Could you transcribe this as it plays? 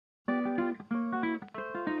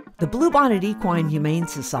The Bluebonnet Equine Humane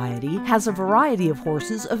Society has a variety of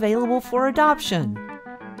horses available for adoption.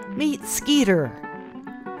 Meet Skeeter.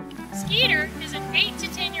 Skeeter is an 8 to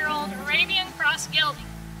 10-year-old Arabian cross gelding,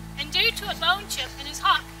 and due to a bone chip in his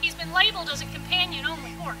hock, he's been labeled as a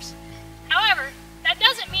companion-only horse. However, that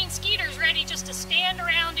doesn't mean Skeeter's ready just to stand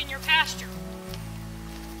around in your pasture.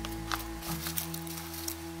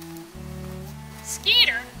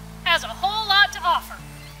 Skeeter has a whole lot to offer.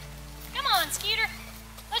 Come on, Skeeter.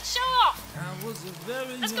 Let's show off.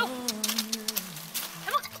 Let's go.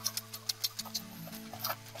 Come on.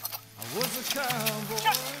 I was a cowboy.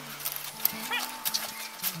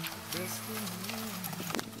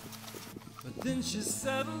 But then she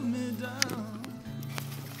settled me down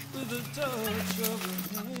with a touch of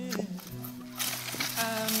her hand.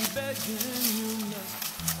 I'm begging you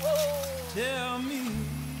must tell me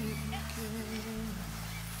if you can,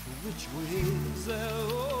 which way is that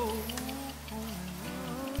old?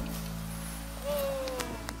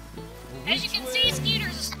 As you can see,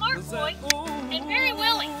 Skeeter's a smart boy and very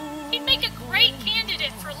willing. He'd make a great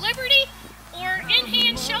candidate for liberty or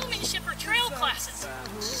in-hand showmanship or trail classes.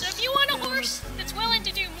 So if you want a horse that's willing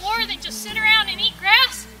to do more than just sit around and eat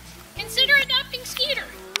grass, consider adopting Skeeter.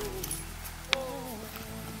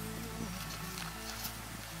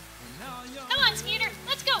 Come on, Skeeter,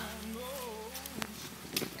 let's go.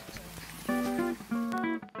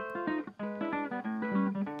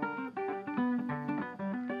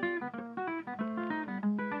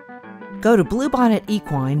 Go to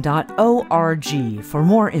bluebonnetequine.org for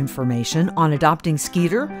more information on adopting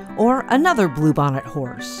Skeeter or another Bluebonnet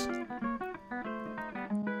horse.